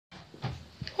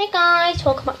guys,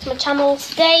 welcome back to my channel.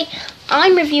 Today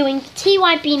I'm reviewing the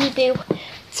TY Beanie Boo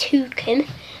Toucan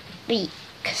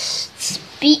Beaks.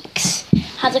 Beaks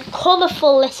has a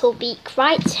colourful little beak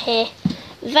right here,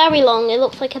 very long, it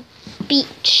looks like a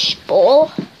beach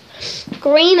ball.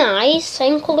 Green eyes,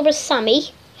 same colour as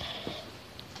Sammy.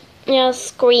 He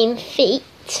has green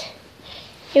feet.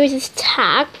 Here is his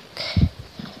tag.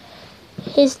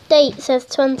 His date says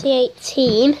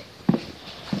 2018.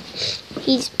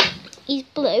 He's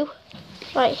blue,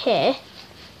 right here.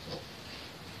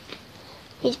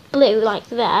 He's blue like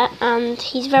that, and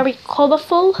he's very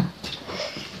colourful.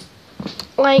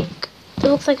 Like, it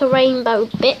looks like a rainbow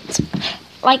bit.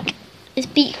 Like, his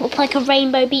beak looks like a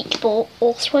rainbow beach ball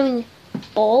or swimming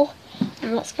ball.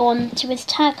 And let's go on to his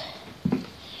tag.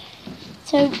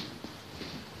 So,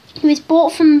 he was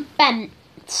bought from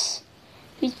Bent's.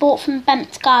 He was bought from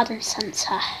Bent's Garden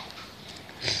Centre.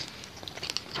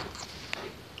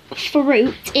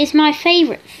 Fruit is my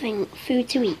favourite food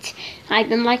to eat. I've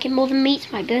been liking more than meat.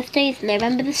 My birthday is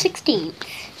November the 16th.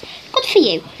 Good for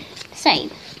you. Same.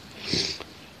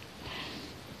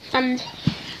 And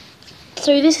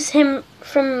so this is him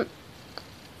from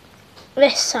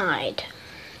this side.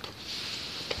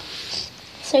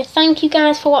 So thank you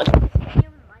guys for watching.